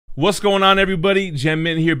What's going on, everybody?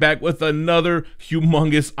 GemMint here, back with another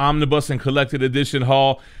humongous Omnibus and collected edition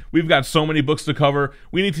haul. We've got so many books to cover.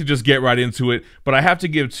 We need to just get right into it. But I have to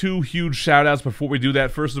give two huge shout outs before we do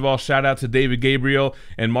that. First of all, shout out to David Gabriel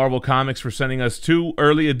and Marvel Comics for sending us two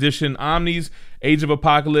early edition Omnis, Age of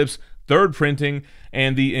Apocalypse, third printing,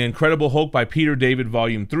 and The Incredible Hulk by Peter David,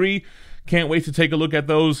 Volume 3. Can't wait to take a look at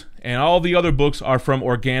those. And all the other books are from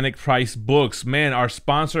Organic Price Books. Man, our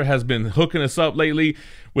sponsor has been hooking us up lately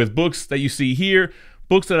with books that you see here,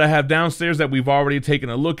 books that I have downstairs that we've already taken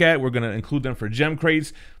a look at. We're going to include them for gem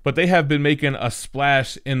crates, but they have been making a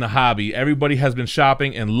splash in the hobby. Everybody has been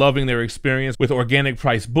shopping and loving their experience with Organic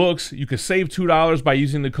Price Books. You can save $2 by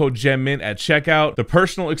using the code GemMint at checkout. The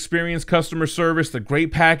personal experience, customer service, the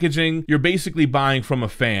great packaging, you're basically buying from a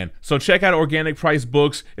fan. So check out Organic Price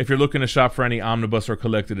Books if you're looking to shop for any omnibus or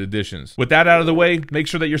collected editions. With that out of the way, make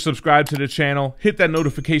sure that you're subscribed to the channel, hit that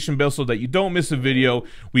notification bell so that you don't miss a video.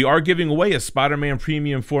 We are giving away a Spider-Man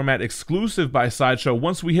Premium Format exclusive by Sideshow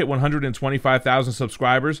once we hit 125,000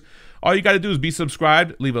 subscribers. All you got to do is be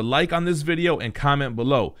subscribed, leave a like on this video, and comment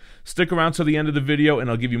below. Stick around till the end of the video and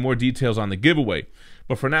I'll give you more details on the giveaway.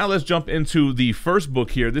 But for now, let's jump into the first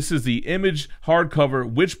book here. This is the Image hardcover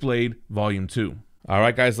Witchblade Volume 2. All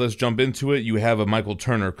right, guys, let's jump into it. You have a Michael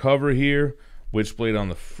Turner cover here, Witchblade on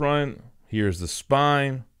the front. Here's the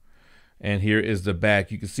spine, and here is the back.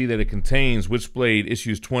 You can see that it contains Witchblade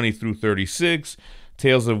issues 20 through 36,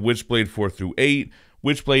 Tales of Witchblade 4 through 8,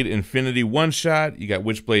 Witchblade Infinity one-shot. You got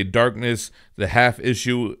Witchblade Darkness, the half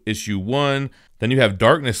issue, issue 1. Then you have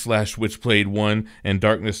Darkness / Witchblade 1 and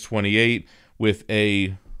Darkness 28 with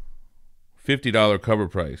a $50 cover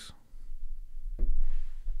price.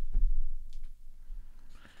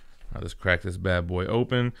 Now let's crack this bad boy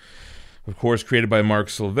open. Of course, created by Mark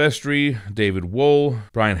Silvestri, David Wohl,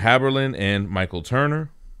 Brian Haberlin, and Michael Turner.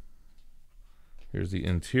 Here's the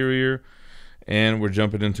interior. And we're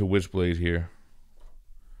jumping into Witchblade here.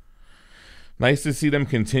 Nice to see them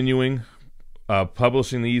continuing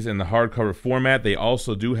publishing these in the hardcover format. They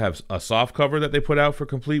also do have a soft cover that they put out for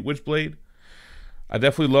complete Witchblade. I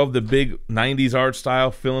definitely love the big 90s art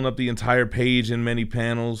style, filling up the entire page in many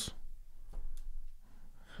panels.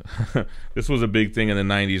 This was a big thing in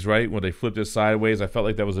the 90s, right? When they flipped it sideways, I felt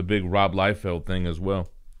like that was a big Rob Liefeld thing as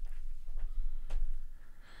well.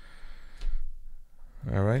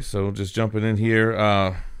 All right, so just jumping in here.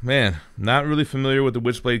 Man, not really familiar with the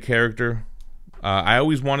Witchblade character. I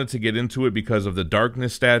always wanted to get into it because of the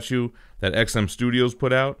Darkness statue that XM Studios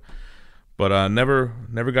put out, but never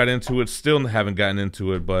got into it. Still haven't gotten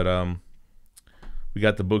into it, but we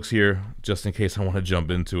got the books here just in case I want to jump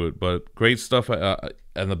into it. But great stuff.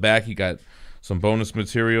 On the back, you got some bonus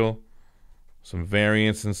material, some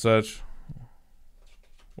variants and such,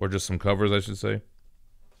 or just some covers, I should say.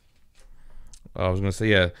 I was going to say,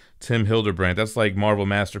 yeah, Tim Hildebrand. That's like Marvel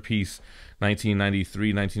Masterpiece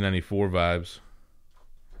 1993, 1994 vibes.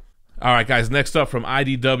 All right, guys, next up from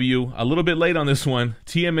IDW, a little bit late on this one,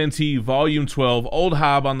 TMNT Volume 12, Old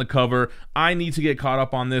Hob on the cover. I need to get caught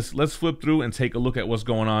up on this. Let's flip through and take a look at what's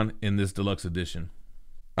going on in this deluxe edition.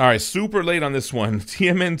 All right, super late on this one.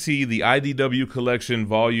 TMNT, the IDW Collection,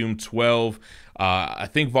 Volume 12. I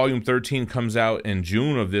think Volume 13 comes out in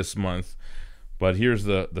June of this month. But here's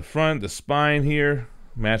the front, the spine here,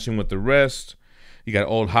 matching with the rest. You got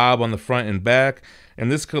Old Hob on the front and back.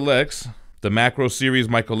 And this collects the Macro Series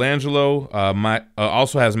Michelangelo,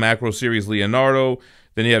 also has Macro Series Leonardo.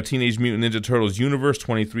 Then you have Teenage Mutant Ninja Turtles Universe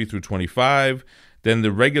 23 through 25. Then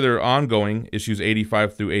the regular ongoing issues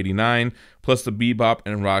 85 through 89, plus the Bebop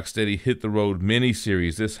and Rocksteady Hit the Road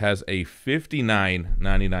miniseries. This has a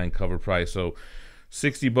 $59.99 cover price, so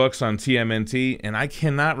 60 bucks on TMNT, and I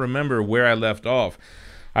cannot remember where I left off.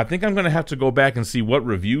 I think I'm going to have to go back and see what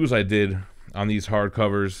reviews I did on these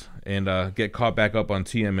hardcovers and get caught back up on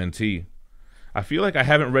TMNT. I feel like I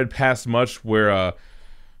haven't read past much where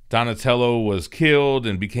Donatello was killed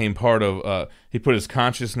and became part of, he put his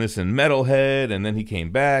consciousness in Metalhead, and then he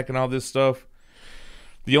came back and all this stuff.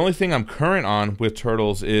 The only thing I'm current on with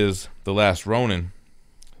Turtles is The Last Ronin.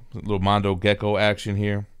 A little Mondo Gecko action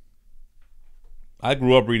here. I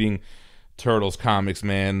grew up reading Turtles comics,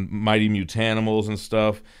 man, Mighty Mutanimals and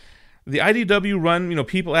stuff. The IDW run, you know,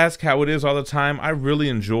 people ask how it is all the time. I really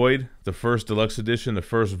enjoyed the first deluxe edition, the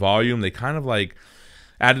first volume. They kind of like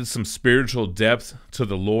added some spiritual depth to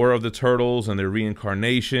the lore of the Turtles and their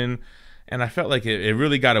reincarnation, and I felt like it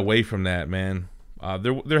really got away from that, man.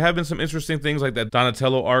 There have been some interesting things like that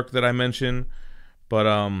Donatello arc that I mentioned, but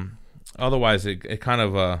otherwise it kind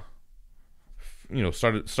of you know,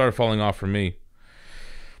 started falling off for me.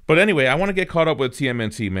 But anyway, I want to get caught up with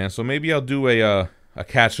TMNT, man. So maybe I'll do a a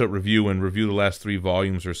catch-up review and review the last 3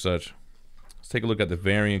 volumes or such. Let's take a look at the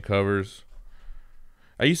variant covers.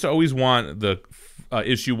 I used to always want the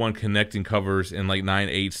issue 1 connecting covers in like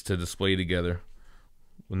 9/8 to display together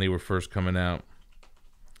when they were first coming out.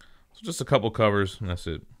 So just a couple covers, and that's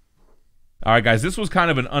it. All right, guys, this was kind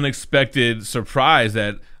of an unexpected surprise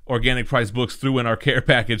that Organic Price Books threw in our care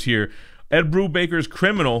package here. Ed Brubaker's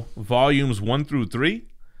Criminal, volumes 1 through 3.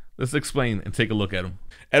 Let's explain and take a look at them.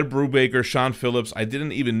 Ed Brubaker, Sean Phillips, I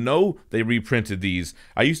didn't even know they reprinted these.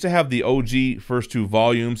 I used to have the OG first 2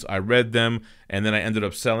 volumes. I read them, and then I ended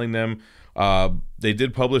up selling them. They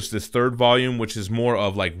did publish this 3rd volume, which is more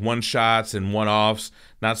of like one-shots and one-offs,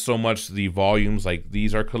 not so much the volumes like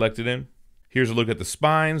these are collected in. Here's a look at the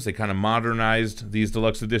spines. They kind of modernized these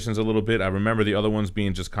deluxe editions a little bit. I remember the other ones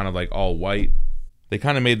being just kind of like all white. They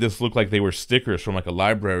kind of made this look like they were stickers from like a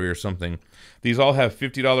library or something. These all have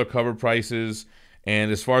 $50 cover prices.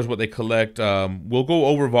 And as far as what they collect, we'll go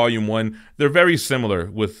over volume 1. They're very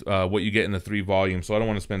similar with what you get in the 3 volumes, so I don't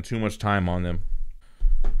want to spend too much time on them.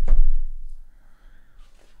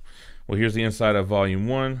 Well, here's the inside of volume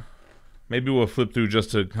 1. Maybe we'll flip through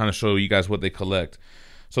just to kind of show you guys what they collect.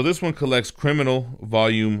 So this one collects Criminal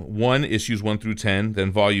volume 1, issues 1 through 10,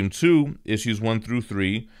 then volume 2, issues 1 through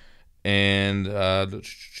 3, and I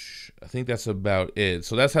think that's about it.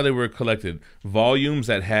 So that's how they were collected. Volumes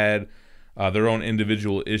that had their own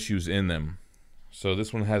individual issues in them. So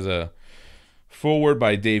this one has a foreword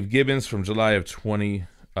by Dave Gibbons from July of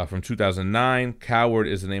 2009. Coward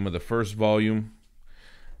is the name of the first volume.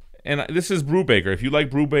 And this is Brubaker. If you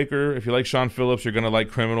like Brubaker, if you like Sean Phillips, you're going to like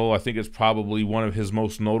Criminal. I think it's probably one of his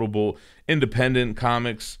most notable independent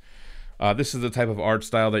comics. This is the type of art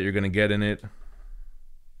style that you're going to get in it.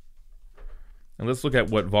 And let's look at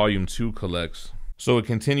what volume 2 collects. So it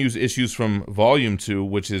continues issues from volume 2,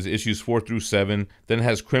 which is issues 4 through 7, then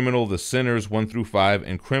has Criminal, The Sinners 1 through 5,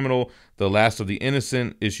 and Criminal, The Last of the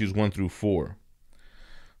Innocent, issues 1 through 4.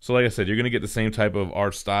 So like I said, you're going to get the same type of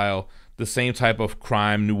art style, the same type of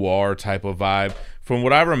crime noir type of vibe. From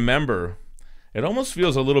what I remember, it almost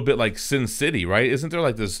feels a little bit like Sin City, right? Isn't there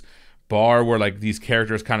like this bar where like these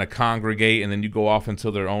characters kind of congregate and then you go off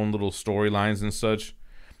into their own little storylines and such?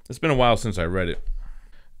 It's been a while since I read it.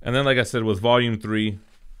 And then, like I said, with volume 3,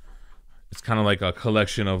 it's kind of like a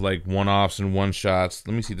collection of like one-offs and one-shots.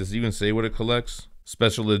 Let me see, does it even say what it collects?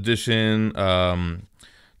 Special edition,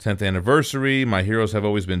 10th anniversary, My Heroes Have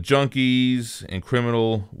Always Been Junkies, and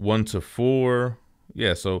Criminal 1 to 4.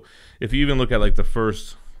 Yeah, so if you even look at like the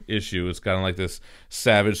first issue, it's kind of like this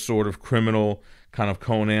savage sort of criminal kind of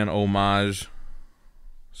Conan homage.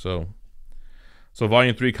 So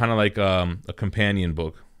volume 3 kind of like a companion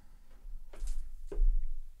book.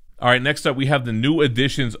 All right, next up we have the new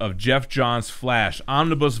editions of Jeff Johns' Flash,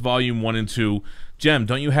 Omnibus Volume 1 and 2. Gem,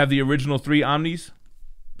 don't you have the original 3 Omnis?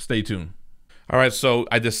 Stay tuned. All right, so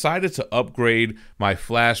I decided to upgrade my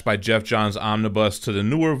Flash by Jeff Johns Omnibus to the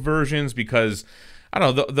newer versions because, I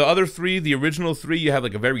don't know, the other 3, the original 3, you have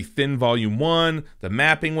like a very thin Volume 1. The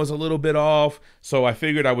mapping was a little bit off, so I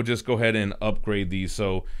figured I would just go ahead and upgrade these.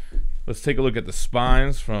 So let's take a look at the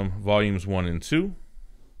spines from Volumes 1 and 2.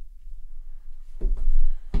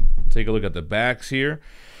 Take a look at the backs here.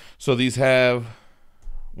 So these have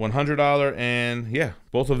 $100 and yeah,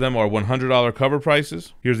 both of them are $100 cover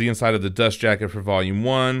prices. Here's the inside of the dust jacket for volume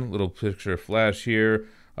 1. Little picture of Flash here.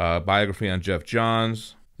 Biography on Jeff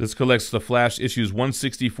Johns. This collects the Flash issues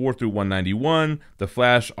 164 through 191, the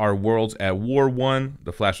Flash Our Worlds at War 1,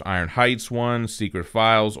 the Flash Iron Heights 1, Secret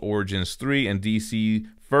Files Origins 3, and DC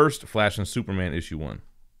First Flash and Superman issue 1.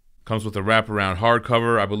 Comes with a wraparound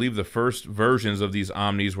hardcover. I believe the first versions of these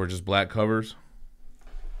Omnis were just black covers.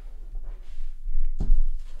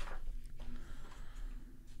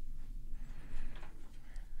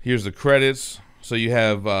 Here's the credits. So you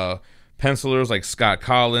have pencilers like Scott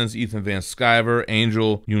Collins, Ethan Van Sciver,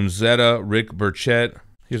 Angel Unzetta, Rick Burchett.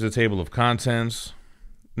 Here's the table of contents.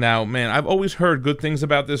 Now, man, I've always heard good things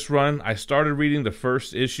about this run. I started reading the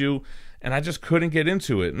first issue, and I just couldn't get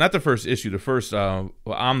into it. Not the first issue, the first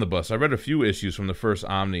omnibus. I read a few issues from the first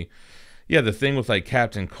Omni. Yeah, the thing with like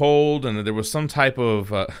Captain Cold, and there was some type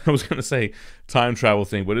of, I was going to say time travel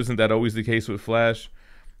thing, but isn't that always the case with Flash?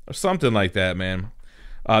 Or something like that, man.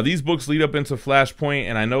 These books lead up into Flashpoint,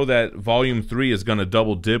 and I know that Volume 3 is going to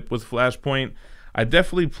double dip with Flashpoint. I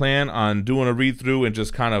definitely plan on doing a read-through and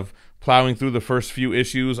just kind of plowing through the first few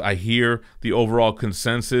issues. I hear the overall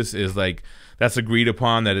consensus is like, that's agreed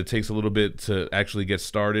upon, that it takes a little bit to actually get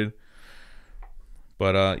started.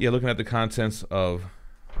 But yeah, looking at the contents of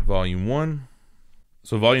Volume 1.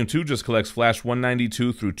 So Volume 2 just collects Flash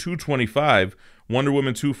 192 through 225, Wonder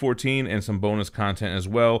Woman 214, and some bonus content as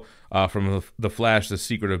well from The Flash, The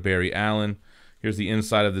Secret of Barry Allen. Here's the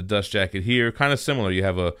inside of the dust jacket here. Kind of similar. You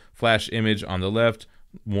have a Flash image on the left,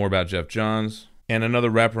 more about Jeff Johns. And another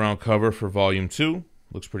wraparound cover for Volume 2.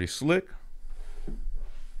 Looks pretty slick.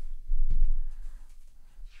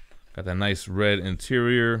 Got that nice red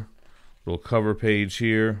interior. Little cover page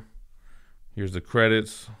here. Here's the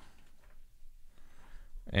credits.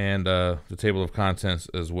 And the table of contents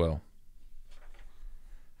as well.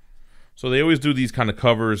 So they always do these kind of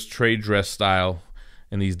covers, trade dress style,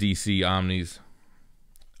 in these DC Omnis.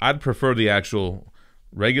 I'd prefer the actual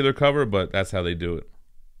regular cover, but that's how they do it.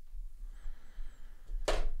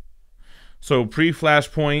 So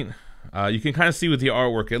pre-Flashpoint, you can kind of see with the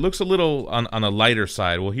artwork, it looks a little on a lighter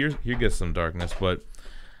side. Well, here gets some darkness, but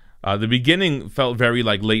the beginning felt very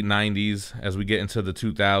like late 90s as we get into the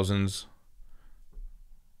 2000s.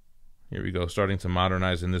 Here we go, starting to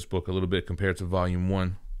modernize in this book a little bit compared to Volume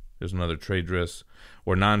 1. There's another trade dress,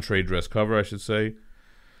 or non-trade dress cover, I should say.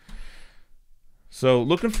 So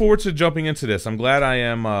looking forward to jumping into this. I'm glad I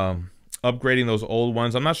am upgrading those old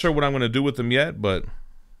ones. I'm not sure what I'm going to do with them yet, but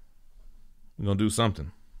I'm going to do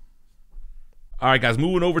something. All right, guys,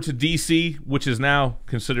 moving over to DC, which is now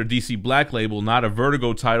considered DC Black Label, not a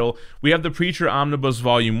Vertigo title. We have the Preacher Omnibus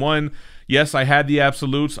Volume 1. Yes, I had the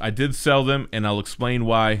Absolutes. I did sell them, and I'll explain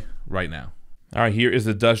why right now. All right, here is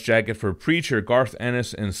the dust jacket for Preacher, Garth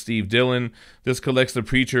Ennis and Steve Dillon. This collects the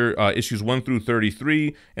Preacher issues 1 through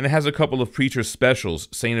 33, and it has a couple of Preacher specials,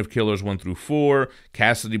 Saint of Killers 1 through 4,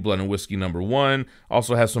 Cassidy Blood and Whiskey #1.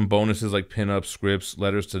 Also has some bonuses like pinups, scripts,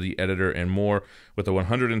 letters to the editor, and more, with a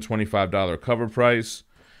 $125 cover price.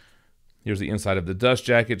 Here's the inside of the dust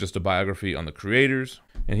jacket, just a biography on the creators.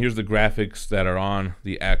 And here's the graphics that are on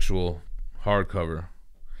the actual hardcover.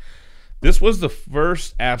 This was the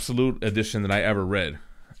first Absolute edition that I ever read,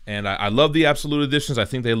 and I love the Absolute editions. I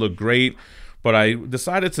think they look great, but I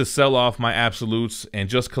decided to sell off my Absolutes and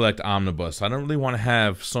just collect Omnibus. I don't really want to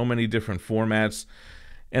have so many different formats,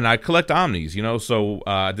 and I collect Omnis, you know, so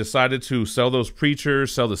I decided to sell those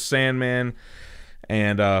Preachers, sell the Sandman,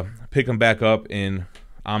 and pick them back up in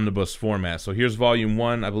Omnibus format. So here's Volume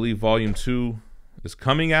 1. I believe Volume 2 is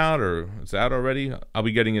coming out, or it's out already. I'll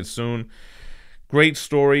be getting it soon. Great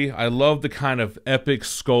story. I love the kind of epic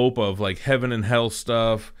scope of like heaven and hell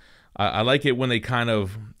stuff. I like it when they kind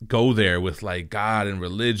of go there with like God and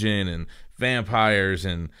religion and vampires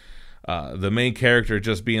and the main character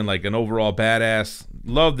just being like an overall badass.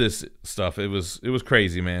 Love this stuff. It was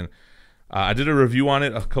crazy, man. I did a review on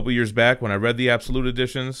it a couple years back when I read the Absolute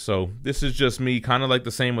editions. So this is just me, kind of like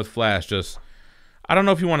the same with Flash. Just, I don't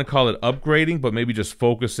know if you want to call it upgrading, but maybe just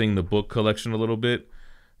focusing the book collection a little bit.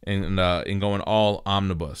 And going all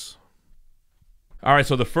Omnibus. All right,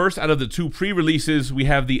 so the first out of the 2 pre-releases, we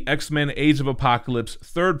have the X-Men Age of Apocalypse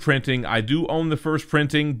 3rd printing. I do own the first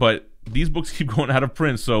printing, but these books keep going out of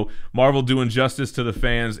print, so Marvel doing justice to the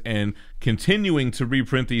fans and continuing to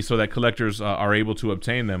reprint these so that collectors are able to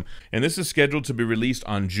obtain them. And this is scheduled to be released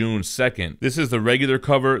on June 2nd. This is the regular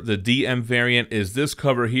cover. The DM variant is this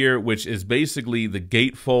cover here, which is basically the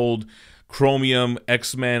gatefold Chromium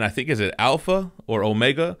X-Men, I think, is it Alpha or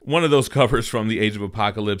Omega? One of those covers from the Age of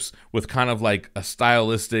Apocalypse with kind of like a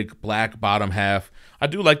stylistic black bottom half. I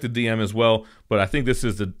do like the DM as well, but I think this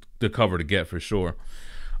is the cover to get for sure.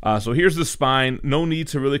 So here's the spine. No need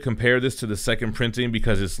to really compare this to the second printing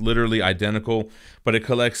because it's literally identical, but it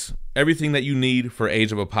collects everything that you need for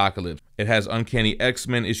Age of Apocalypse. It has Uncanny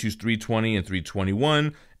X-Men issues 320 and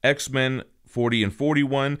 321, X-Men 40 and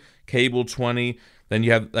 41, Cable 20, then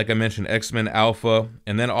you have, like I mentioned, X-Men Alpha,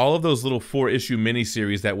 and then all of those little 4-issue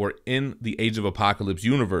miniseries that were in the Age of Apocalypse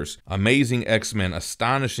universe. Amazing X-Men,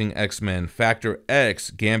 Astonishing X-Men, Factor X,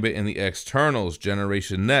 Gambit and the Externals,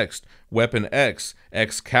 Generation Next, Weapon X,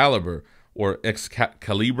 Excalibur, or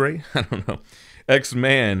Excalibre, I don't know,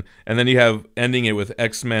 X-Man, and then you have ending it with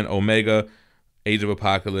X-Men Omega, Age of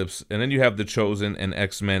Apocalypse, and then you have The Chosen and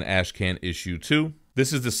X-Men Ashcan issue 2.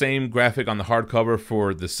 This is the same graphic on the hardcover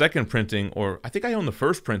for the second printing, or I think I own the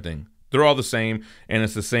first printing. They're all the same, and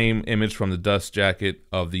it's the same image from the dust jacket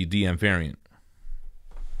of the DM variant.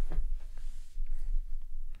 All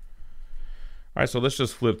right, so let's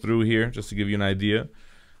just flip through here just to give you an idea.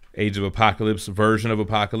 Age of Apocalypse, version of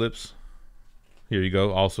Apocalypse. Here you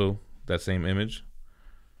go, also that same image.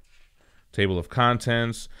 Table of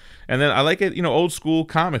contents. And then I like it, you know, old school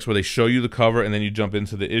comics where they show you the cover and then you jump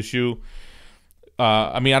into the issue.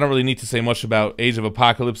 I mean, I don't really need to say much about Age of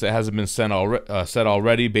Apocalypse that hasn't been said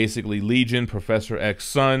already. Basically, Legion, Professor X's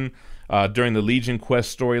son, during the Legion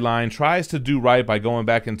Quest storyline, tries to do right by going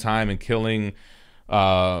back in time and killing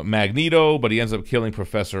Magneto, but he ends up killing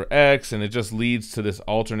Professor X, and it just leads to this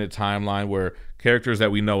alternate timeline where characters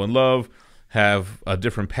that we know and love have a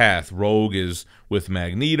different path. Rogue is with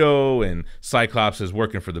Magneto, and Cyclops is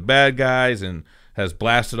working for the bad guys and has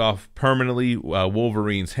blasted off permanently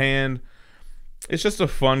Wolverine's hand. It's just a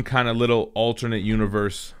fun kind of little alternate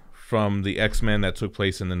universe from the X-Men that took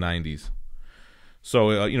place in the 90s.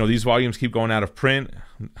 So, you know, these volumes keep going out of print.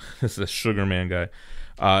 This is a Sugar Man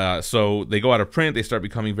guy. So they go out of print, they start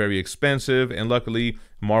becoming very expensive, and luckily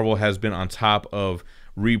Marvel has been on top of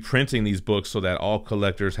reprinting these books so that all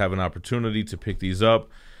collectors have an opportunity to pick these up,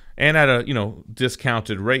 and at a, you know,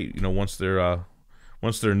 discounted rate, you know, once they're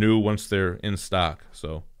new, once they're in stock.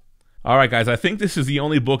 So all right, guys, I think this is the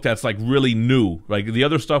only book that's like really new. Like the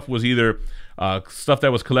other stuff was either stuff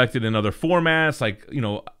that was collected in other formats, like, you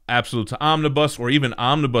know, Absolute to Omnibus, or even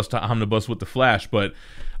Omnibus to Omnibus with the Flash. But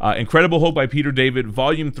Incredible Hulk by Peter David,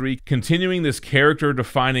 Volume 3, continuing this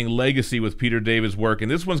character-defining legacy with Peter David's work.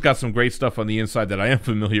 And this one's got some great stuff on the inside that I am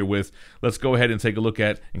familiar with. Let's go ahead and take a look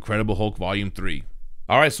at Incredible Hulk Volume 3.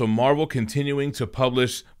 All right, so Marvel continuing to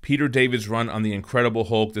publish Peter David's run on the Incredible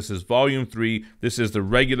Hulk. This is Volume 3. This is the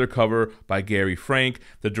regular cover by Gary Frank.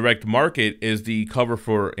 The direct market is the cover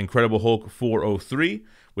for Incredible Hulk 403,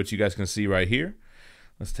 which you guys can see right here.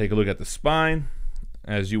 Let's take a look at the spine.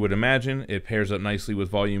 As you would imagine, it pairs up nicely with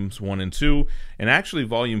Volumes 1 and 2, and actually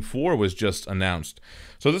Volume 4 was just announced.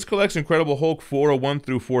 So this collects Incredible Hulk 401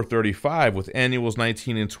 through 435 with annuals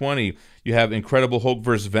 19 and 20. You have Incredible Hulk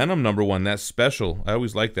vs. Venom #1, that's special. I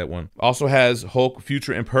always like that one. Also has Hulk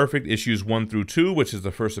Future Imperfect issues 1 through 2, which is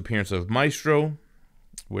the first appearance of Maestro.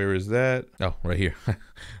 Where is that? Oh, right here.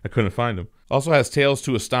 I couldn't find him. Also has Tales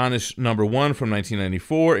to Astonish #1 from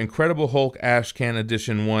 1994, Incredible Hulk Ash Can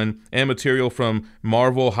Edition 1, and material from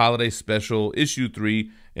Marvel Holiday Special Issue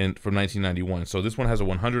 3 from 1991. So this one has a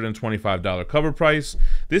 $125 cover price.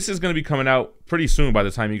 This is going to be coming out pretty soon by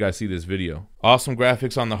the time you guys see this video. Awesome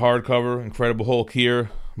graphics on the hardcover. Incredible Hulk here.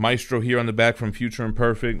 Maestro here on the back from Future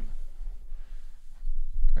Imperfect.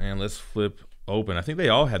 And let's flip open. I think they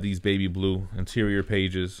all have these baby blue interior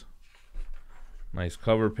pages. Nice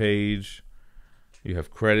cover page. You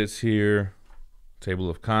have credits here, table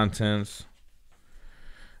of contents,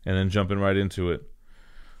 and then jumping right into it.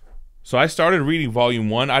 So I started reading Volume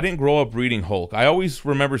 1. I didn't grow up reading Hulk. I always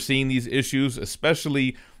remember seeing these issues,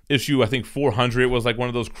 especially issue, I think 400 was like one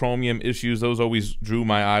of those chromium issues. Those always drew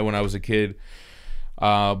my eye when I was a kid.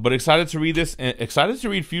 But excited to read this, and excited to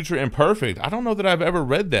read Future Imperfect. I don't know that I've ever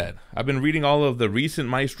read that. I've been reading all of the recent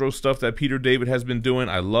Maestro stuff that Peter David has been doing.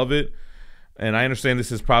 I love it. And I understand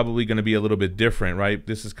this is probably going to be a little bit different, right?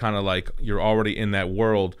 This is kind of like you're already in that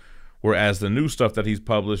world, whereas the new stuff that he's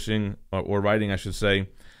publishing, or writing, I should say,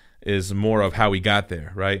 is more of how he got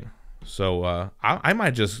there, right? So I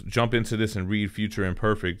might just jump into this and read Future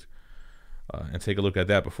Imperfect and take a look at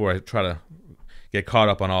that before I try to get caught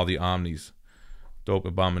up on all the Omnis. Dope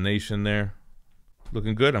Abomination there.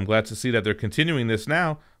 Looking good. I'm glad to see that they're continuing this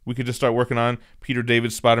now. We could just start working on Peter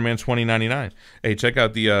David's Spider-Man 2099. Hey, check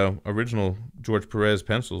out the original George Perez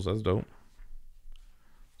pencils. That's dope.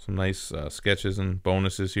 Some nice sketches and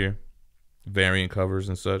bonuses here. Variant covers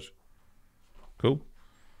and such. Cool.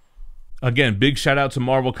 Again, big shout out to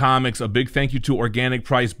Marvel Comics. A big thank you to Organic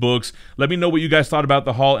Price Books. Let me know what you guys thought about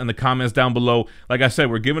the haul in the comments down below. Like I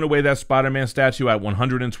said, we're giving away that Spider-Man statue at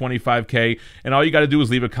 125K, and all you got to do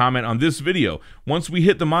is leave a comment on this video. Once we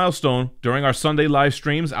hit the milestone, during our Sunday live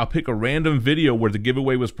streams, I'll pick a random video where the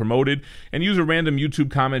giveaway was promoted and use a random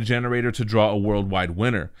YouTube comment generator to draw a worldwide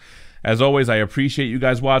winner. As always, I appreciate you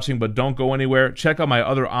guys watching, but don't go anywhere. Check out my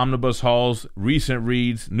other Omnibus hauls, recent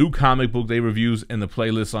reads, new comic book day reviews, and the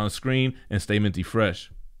playlists on screen, and stay minty fresh.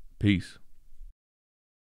 Peace.